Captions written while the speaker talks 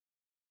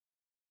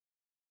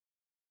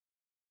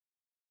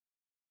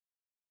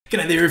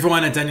G'day there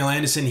everyone, Daniel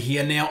Anderson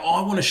here. Now I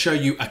want to show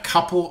you a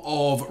couple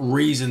of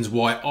reasons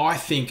why I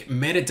think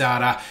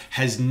metadata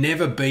has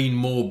never been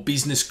more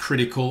business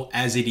critical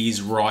as it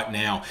is right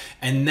now.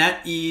 And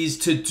that is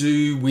to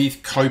do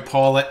with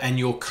Copilot and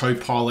your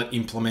Copilot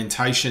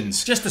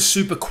implementations. Just a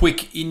super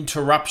quick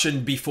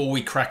interruption before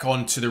we crack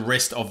on to the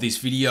rest of this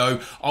video.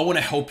 I want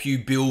to help you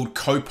build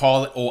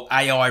Copilot or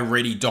AI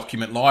ready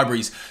document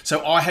libraries.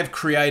 So I have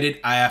created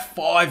a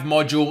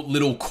 5-module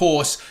little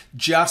course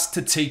just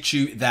to teach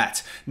you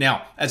that.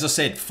 Now, as I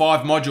said,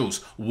 5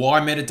 modules. Why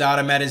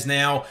metadata matters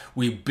now.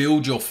 We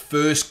build your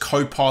first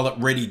Copilot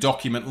ready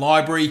document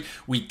library.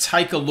 We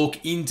take a look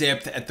in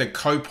depth at the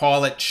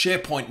Copilot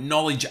SharePoint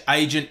Knowledge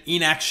Agent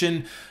in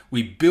action.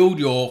 We build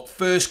your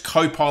first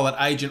Copilot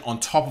agent on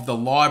top of the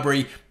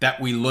library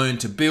that we learn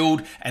to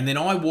build. And then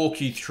I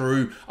walk you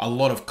through a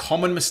lot of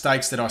common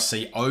mistakes that I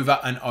see over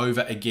and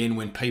over again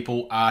when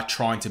people are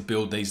trying to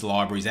build these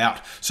libraries out.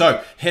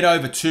 So head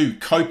over to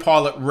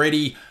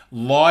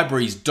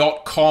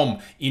copilotreadylibraries.com,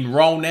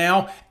 enroll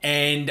now,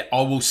 and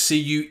I will see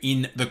you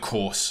in the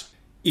course.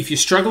 If you're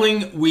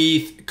struggling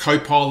with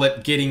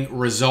Copilot getting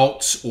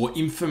results or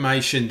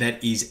information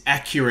that is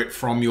accurate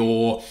from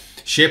your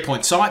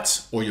SharePoint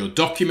sites or your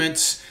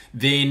documents,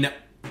 then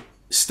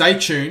stay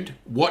tuned,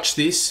 watch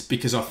this,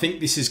 because I think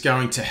this is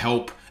going to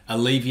help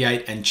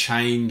alleviate and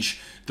change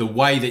the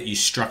way that you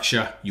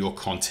structure your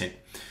content.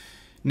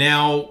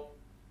 Now,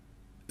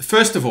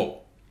 first of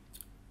all,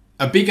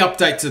 a big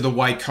update to the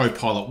way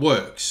Copilot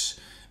works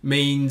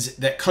means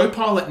that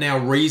Copilot now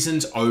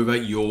reasons over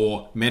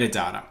your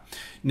metadata.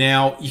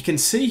 Now, you can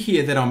see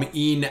here that I'm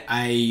in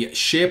a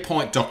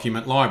SharePoint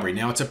document library.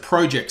 Now, it's a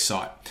project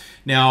site.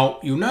 Now,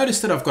 you'll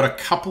notice that I've got a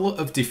couple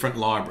of different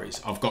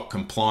libraries. I've got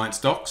compliance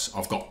docs,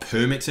 I've got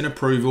permits and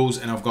approvals,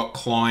 and I've got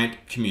client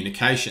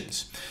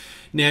communications.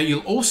 Now,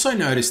 you'll also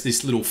notice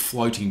this little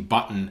floating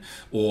button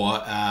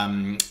or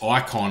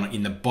icon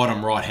in the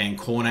bottom right-hand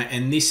corner,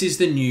 and this is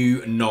the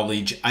new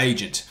knowledge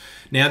agent.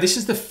 Now, this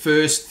is the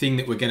first thing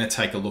that we're going to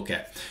take a look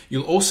at.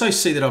 You'll also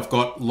see that I've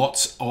got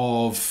lots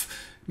of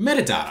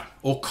metadata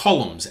or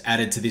columns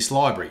added to this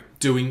library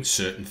doing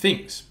certain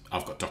things.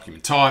 I've got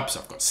document types,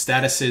 I've got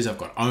statuses, I've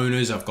got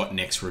owners, I've got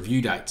next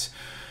review dates.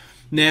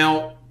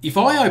 Now, if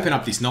I open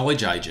up this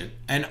knowledge agent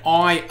and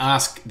I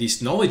ask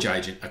this knowledge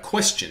agent a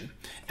question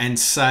and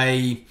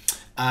say,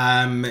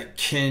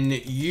 can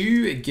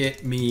you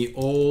get me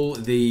all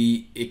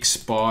the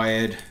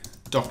expired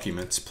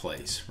documents,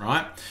 please,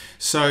 right?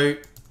 So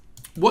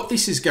what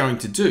this is going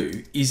to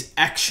do is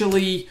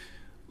actually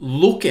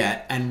look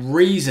at and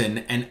reason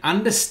and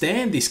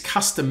understand this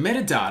custom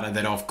metadata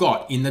that I've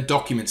got in the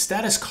document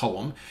status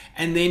column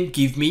and then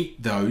give me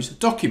those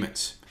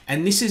documents.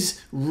 And this is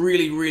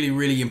really, really,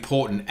 really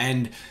important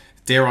and,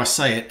 dare I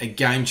say it, a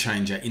game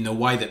changer in the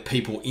way that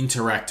people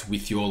interact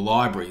with your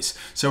libraries.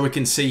 So we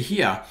can see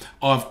here,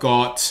 I've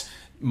got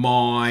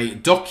my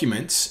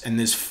documents and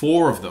there's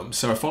 4 of them.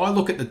 So if I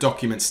look at the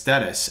document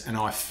status and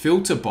I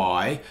filter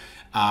by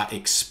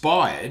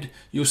expired,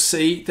 you'll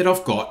see that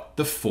I've got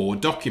the 4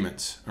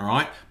 documents. All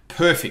right,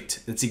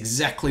 perfect. That's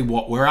exactly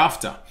what we're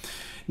after.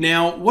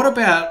 Now, what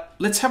about,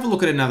 let's have a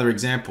look at another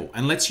example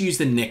and let's use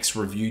the next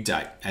review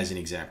date as an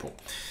example.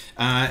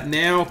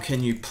 Now,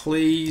 can you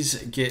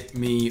please get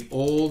me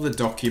all the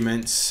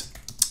documents,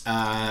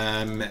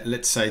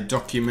 let's say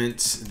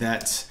documents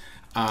that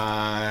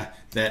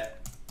that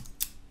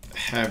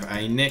have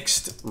a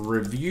next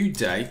review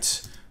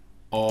date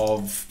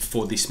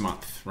for this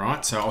month,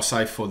 right? So I'll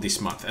say for this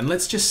month, and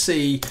let's just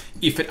see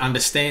if it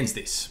understands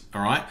this.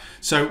 All right,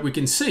 so we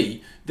can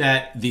see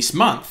that this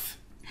month,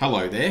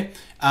 hello there,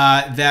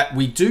 that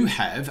we do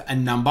have a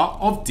number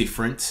of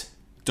different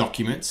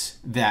documents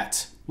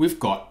that we've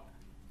got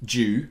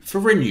due for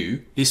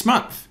renew this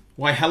month.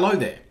 Why, hello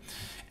there.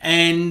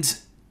 And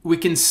we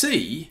can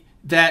see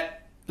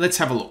that, let's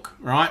have a look,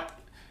 right?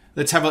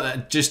 Let's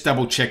have just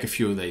double check a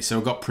few of these. So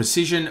we've got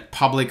precision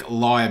public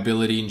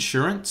liability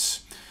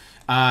insurance.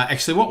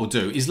 Actually, what we'll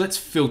do is let's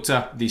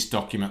filter this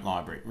document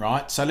library,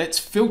 right? So let's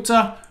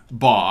filter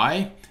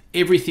by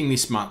everything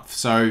this month.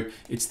 So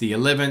it's the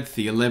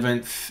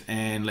 11th,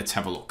 and let's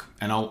have a look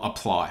and I'll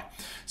apply.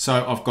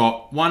 So I've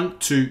got 1,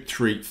 2,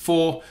 3,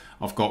 4.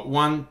 I've got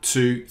 1,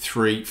 2,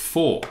 3,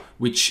 4,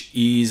 which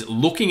is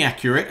looking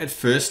accurate at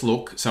first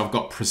look. So I've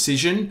got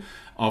precision,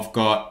 I've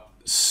got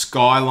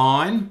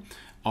skyline,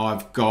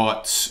 I've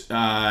got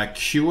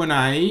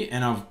Q&A,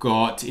 and I've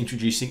got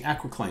introducing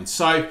AquaClean.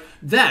 So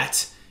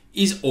that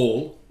is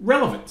all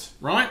relevant,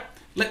 right?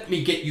 Let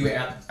me get you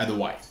out of the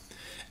way.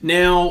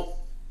 Now,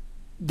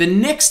 the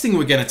next thing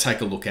we're going to take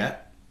a look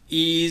at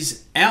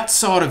is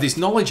outside of this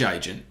knowledge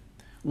agent,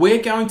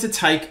 we're going to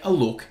take a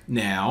look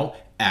now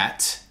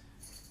at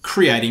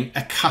creating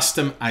a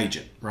custom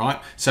agent, right?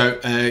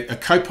 So a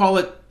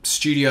Copilot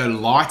Studio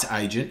Lite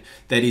agent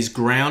that is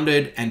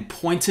grounded and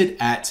pointed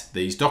at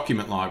these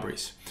document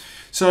libraries.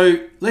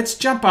 So let's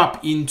jump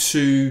up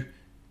into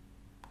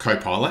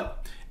Copilot,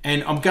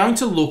 and I'm going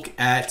to look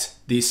at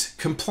this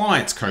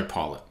compliance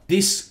Copilot.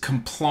 This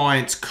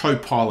compliance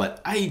Copilot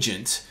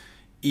agent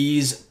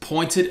is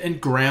pointed and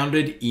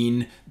grounded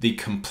in the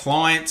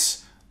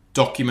compliance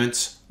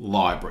documents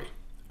library.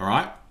 All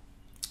right.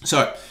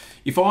 So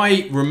if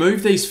I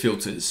remove these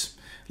filters,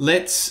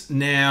 let's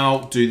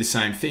now do the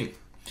same thing.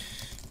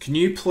 Can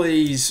you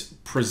please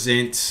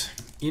present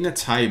in a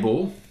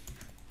table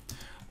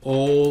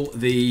all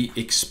the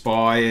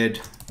expired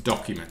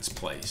documents,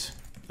 please?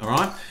 All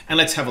right. And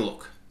let's have a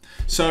look.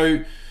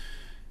 So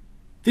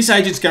this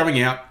agent's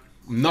going out.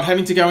 I'm not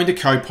having to go into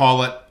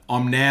Copilot.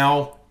 I'm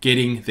now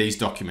getting these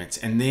documents,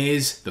 and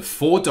there's the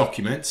 4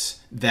 documents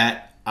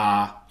that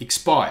are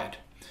expired.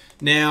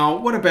 Now,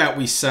 what about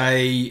we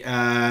say,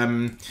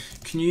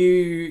 can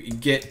you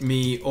get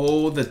me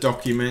all the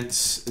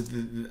documents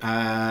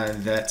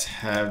that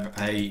have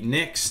a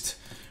next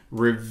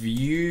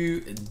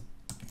review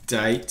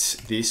date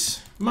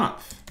this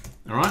month?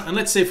 All right, and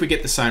let's see if we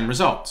get the same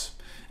results.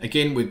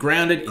 Again, we're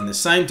grounded in the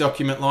same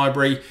document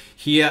library.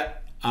 Here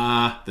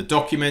are the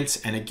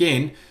documents, and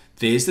again,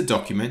 there's the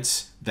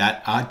documents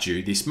that are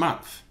due this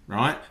month,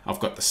 right?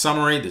 I've got the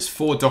summary, there's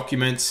 4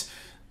 documents,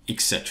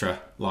 etc.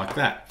 like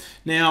that.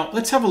 Now,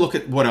 let's have a look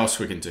at what else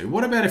we can do.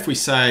 What about if we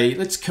say,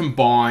 let's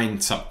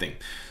combine something.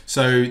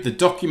 So the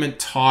document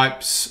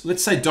types,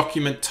 let's say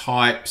document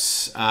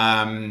types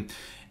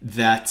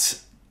that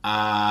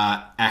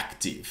are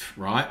active,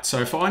 right? So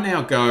if I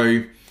now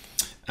go,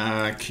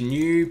 can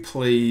you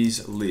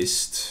please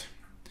list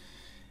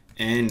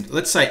and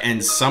let's say,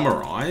 and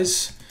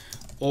summarize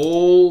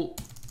all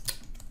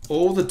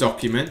the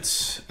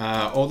documents,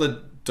 all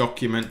the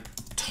document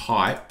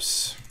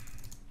types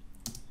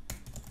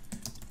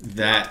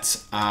that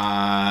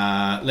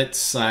let's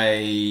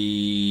say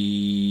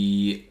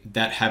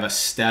that have a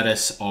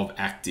status of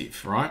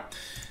active, right?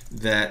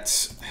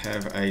 That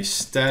have a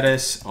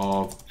status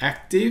of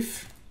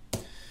active.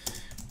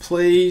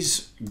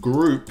 Please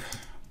group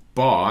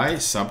by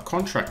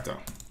subcontractor.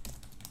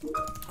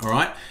 All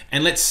right,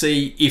 and let's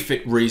see if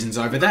it reasons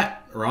over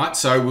that, right?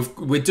 So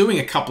we're doing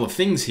a couple of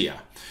things here.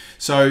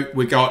 So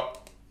we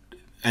got,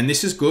 and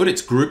this is good,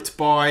 it's grouped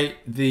by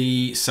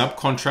the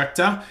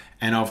subcontractor,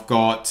 and I've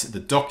got the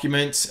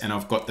documents and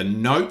I've got the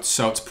notes.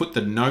 So it's put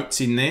the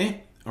notes in there,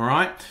 all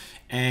right?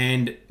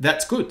 And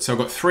that's good. So I've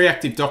got 3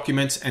 active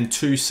documents and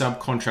 2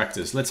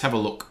 subcontractors. Let's have a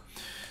look.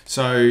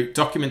 So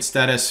document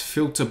status,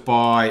 filter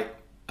by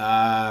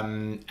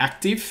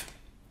active,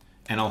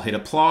 and I'll hit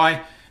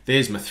apply.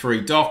 There's my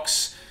 3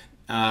 docs.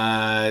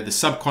 The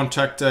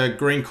subcontractor,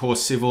 Green Core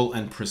Civil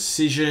and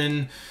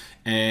Precision.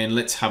 And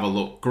let's have a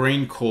look.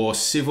 Green Core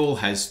Civil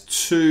has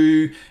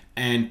 2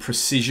 and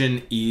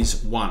Precision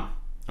is 1.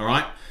 All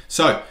right.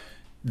 So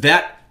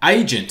that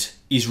agent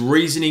is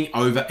reasoning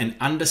over and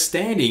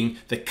understanding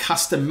the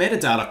custom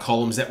metadata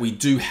columns that we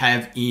do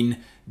have in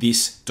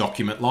this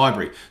document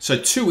library. So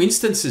 2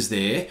 instances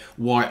there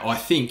why I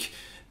think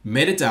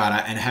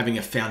metadata and having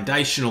a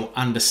foundational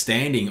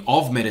understanding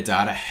of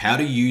metadata, how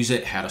to use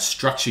it, how to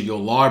structure your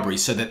library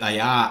so that they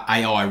are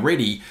AI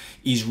ready,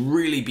 is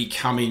really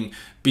becoming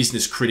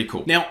business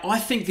critical. Now, I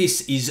think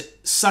this is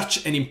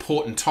such an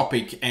important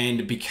topic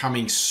and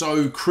becoming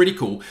so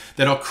critical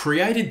that I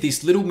created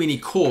this little mini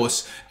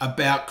course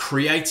about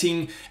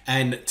creating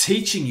and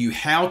teaching you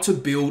how to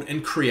build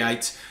and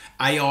create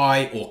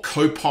AI or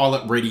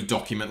Copilot ready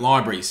document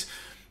libraries.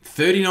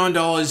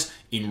 $39,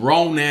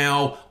 enroll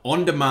now,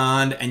 on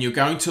demand, and you're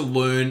going to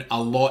learn a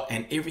lot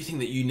and everything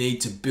that you need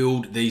to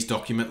build these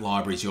document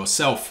libraries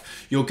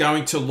yourself. You're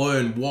going to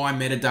learn why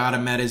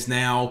metadata matters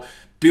now,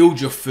 build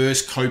your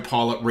first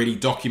Copilot ready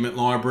document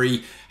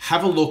library,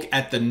 have a look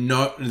at the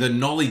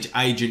knowledge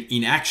agent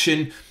in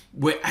action.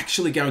 We're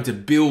actually going to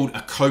build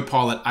a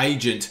Copilot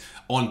agent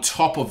on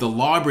top of the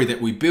library that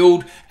we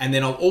build, and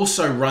then I'll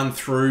also run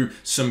through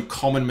some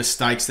common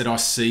mistakes that I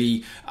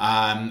see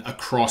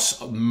across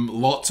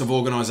lots of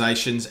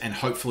organizations and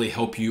hopefully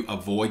help you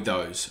avoid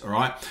those. All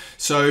right,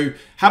 so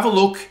have a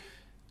look.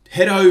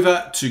 Head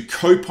over to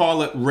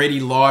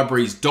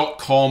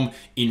copilotreadylibraries.com,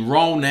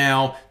 enroll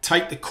now,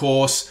 take the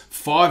course,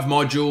 5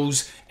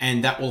 modules,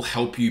 and that will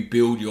help you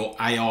build your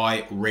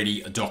AI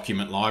ready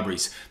document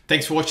libraries.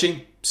 Thanks for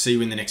watching. See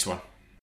you in the next one.